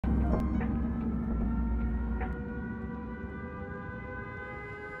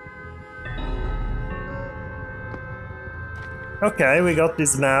Okay, we got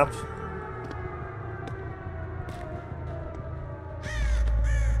this map.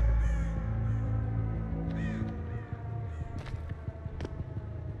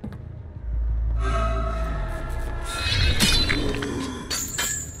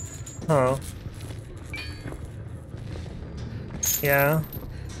 Oh. Yeah.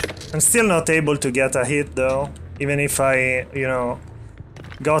 I'm still not able to get a hit though, even if I, you know,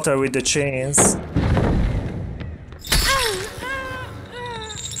 got her with the chains.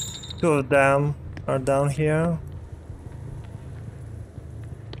 Two of them are down here.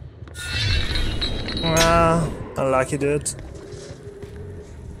 Ah, unlucky dude.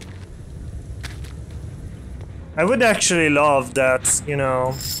 I would actually love that, you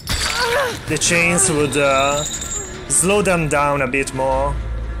know, the chains would slow them down a bit more.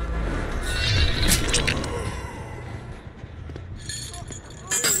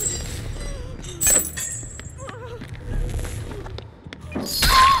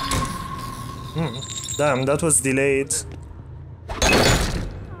 Damn, that was delayed.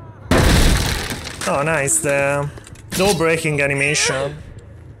 Oh, nice, the door breaking animation.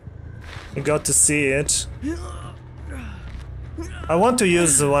 You got to see it. I want to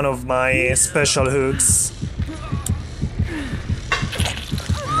use one of my special hooks.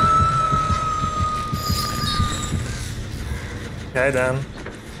 Okay then.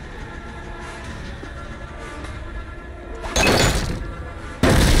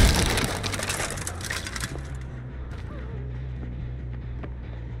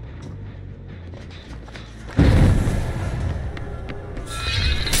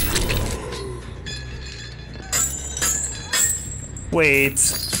 Wait,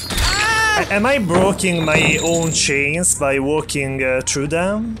 am I breaking my own chains by walking through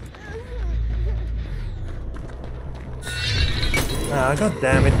them? Ah, god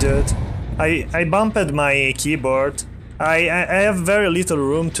damn it, dude. I bumped my keyboard. I have very little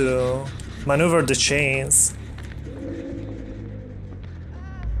room to maneuver the chains.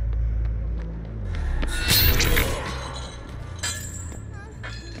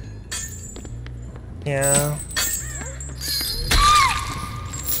 Yeah.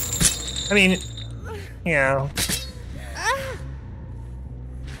 I mean, yeah.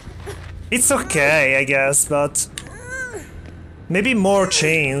 It's okay, I guess, but maybe more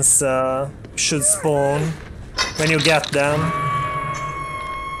chains should spawn when you get them.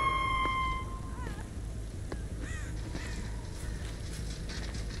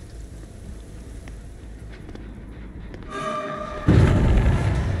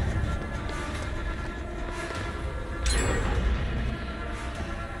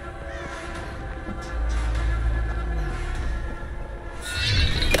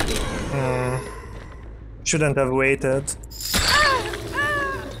 Shouldn't have waited.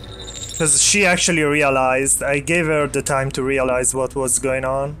 Because she actually realized. I gave her the time to realize what was going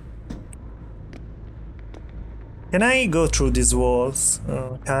on. Can I go through these walls?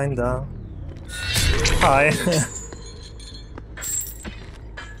 Kinda. Hi.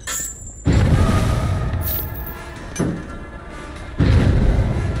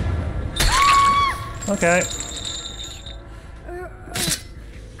 Okay.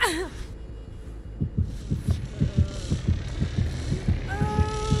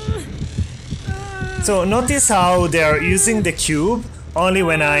 So notice how they're using the cube only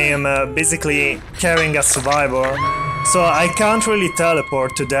when I am basically carrying a survivor. So I can't really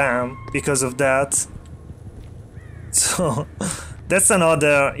teleport to them because of that. So that's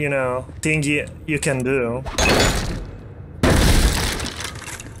another, you know, thing you can do.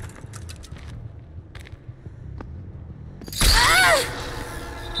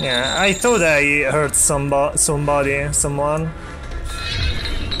 Yeah, I thought I heard someone.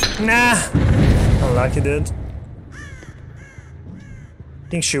 Nah. Unlucky dude. I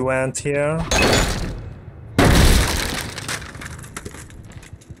think she went here.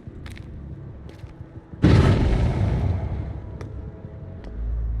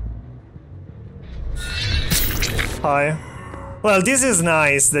 Hi. Well, this is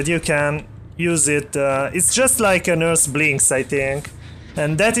nice that you can use it. It's just like a nurse blinks, I think.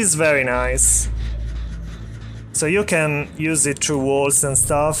 And that is very nice. So you can use it through walls and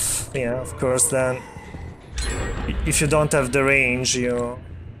stuff. Yeah, of course, then if you don't have the range, you...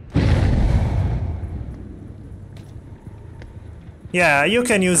 Yeah, you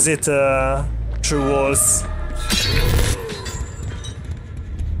can use it through walls.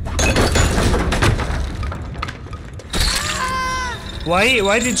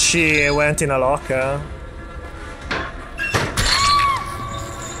 Why did she went in a locker?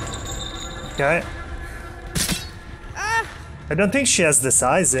 Okay. I don't think she has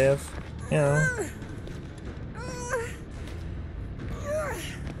decisive, you know.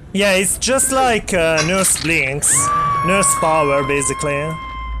 Yeah, it's just like Nurse Blinks. Nurse Power, basically.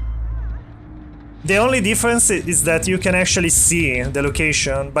 The only difference is that you can actually see the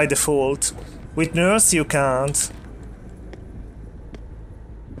location by default. With Nurse, you can't.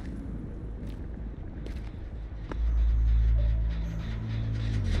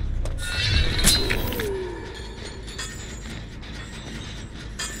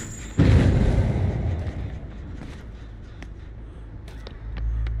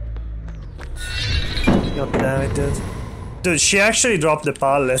 God damn it, dude. Dude, she actually dropped the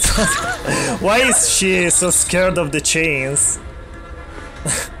pallet. Why is she so scared of the chains?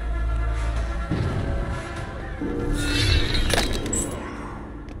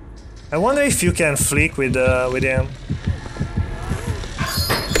 I wonder if you can flick with him.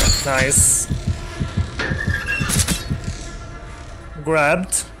 Nice.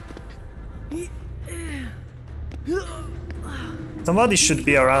 Grabbed. Somebody should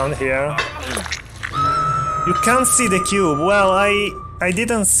be around here. You can't see the cube. Well, I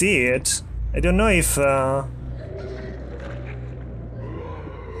didn't see it. I don't know if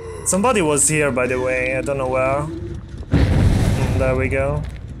somebody was here, by the way. I don't know where. There we go.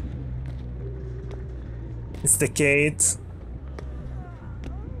 It's the Kate.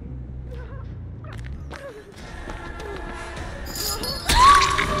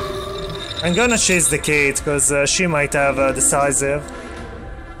 I'm gonna chase the Kate because she might have decisive.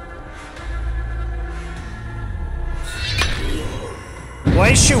 Why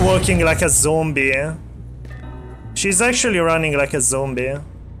is she walking like a zombie? She's actually running like a zombie.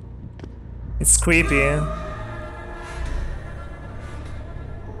 It's creepy.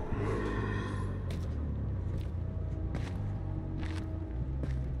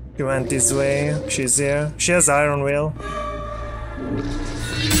 She went this way. She's here. She has Iron Will.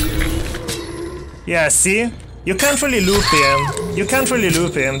 Yeah, see? You can't really loop him. You can't really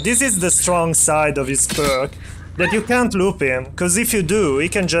loop him. This is the strong side of his perk. That you can't loop him, because if you do, he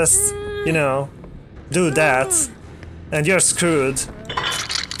can just, you know, do that, and you're screwed.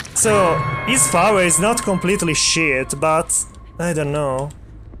 So, his power is not completely shit, but I don't know.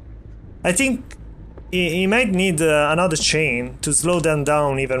 I think he might need another chain to slow them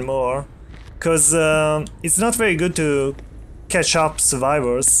down even more, because it's not very good to catch up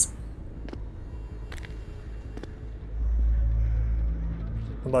survivors.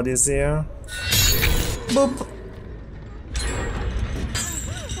 Somebody's here. Boop.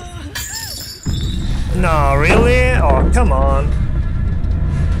 No, really? Oh, come on.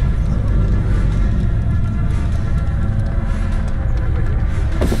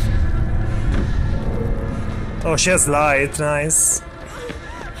 Oh, she has light, nice.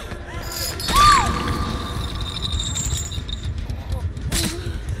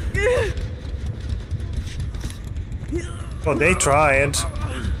 Oh, they tried.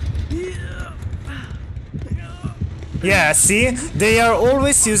 Yeah, see? They are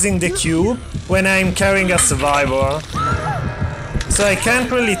always using the cube when I'm carrying a survivor. So I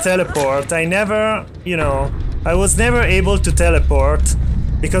can't really teleport. I never, you know, I was never able to teleport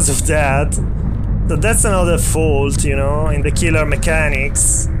because of that. So that's another fault, you know, in the killer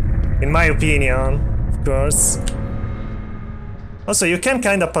mechanics. In my opinion, of course. Also, you can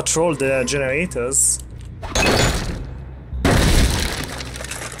kinda patrol the generators.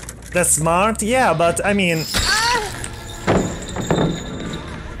 That's smart, yeah, but I mean...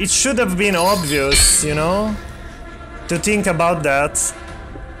 It should have been obvious, you know, to think about that.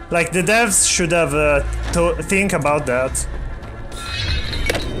 Like, the devs should have think about that.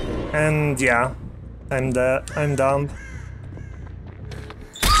 And yeah, I'm dumb.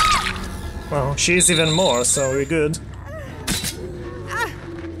 Well, she's even more, so we're good.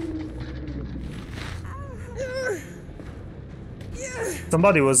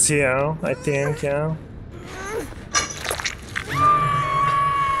 Somebody was here, I think, yeah.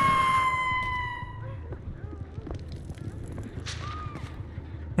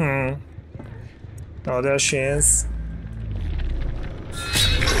 Oh, there she is.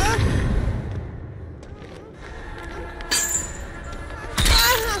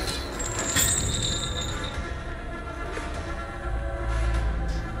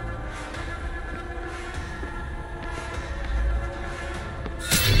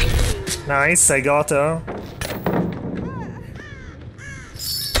 Nice, I got her.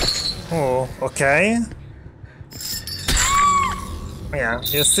 Oh, okay. Yeah,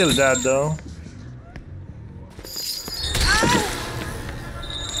 you're still dead though.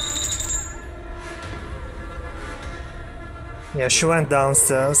 Yeah, she went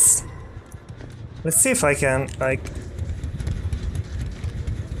downstairs. Let's see if I can, like...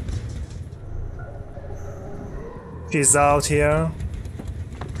 She's out here.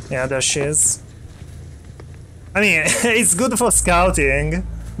 Yeah, there she is. I mean, it's good for scouting,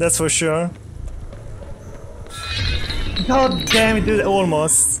 that's for sure. God damn it, dude,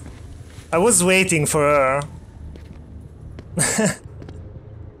 almost. I was waiting for her.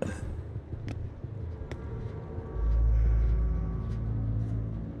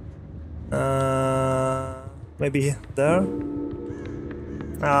 Maybe there?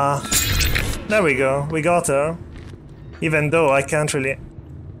 There we go, we got her. Even though I can't really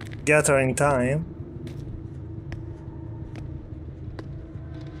get her in time.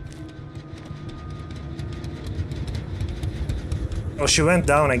 Oh, she went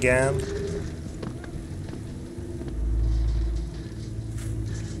down again.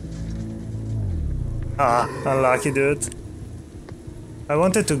 Ah, unlucky, dude. I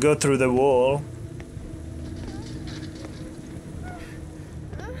wanted to go through the wall.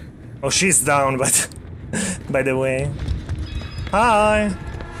 Oh, she's down, but by the way. Hi!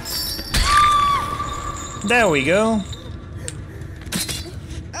 There we go.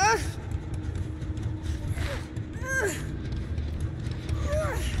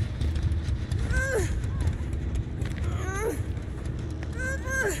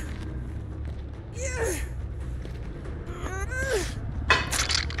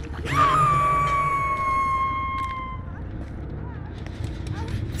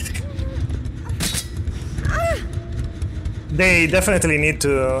 They definitely need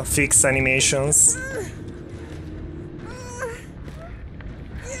to fix animations.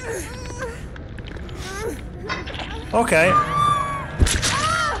 Okay.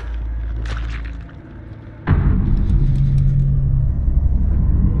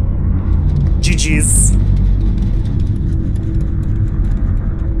 GG's.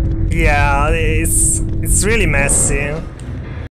 Yeah, it's really messy.